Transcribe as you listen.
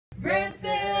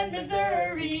Branson,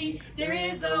 Missouri, there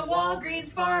is a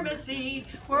Walgreens pharmacy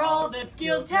where all the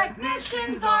skilled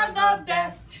technicians are the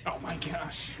best. Oh my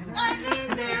gosh. I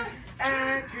mean their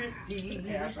accuracy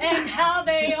and how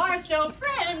they are so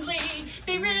friendly.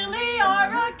 They really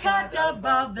are a cut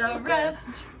above the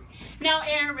rest. Now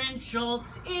Aaron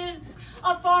Schultz is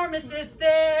a pharmacist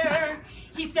there.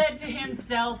 He said to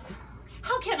himself,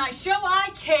 how can I show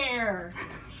I care?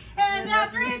 And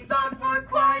after he thought for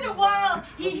quite a while,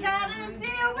 he had a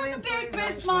deal with a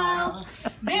big smile.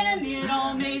 Then it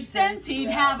all made sense. He'd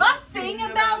have us sing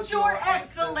about your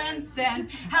excellence and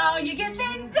how you get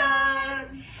things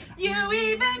done. You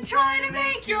even try to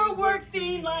make your work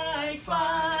seem like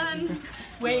fun.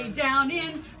 Way down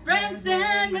in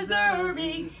Branson,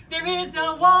 Missouri, there is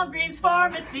a Walgreens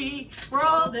pharmacy where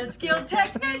all the skilled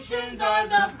technicians are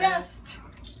the best.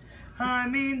 I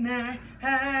mean their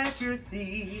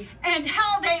accuracy and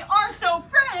how they are so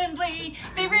friendly.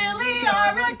 They really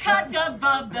are a cut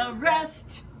above the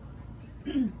rest.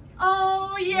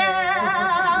 Oh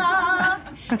yeah!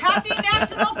 Happy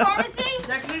National Pharmacy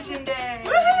Technician Day!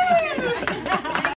 Woohoo!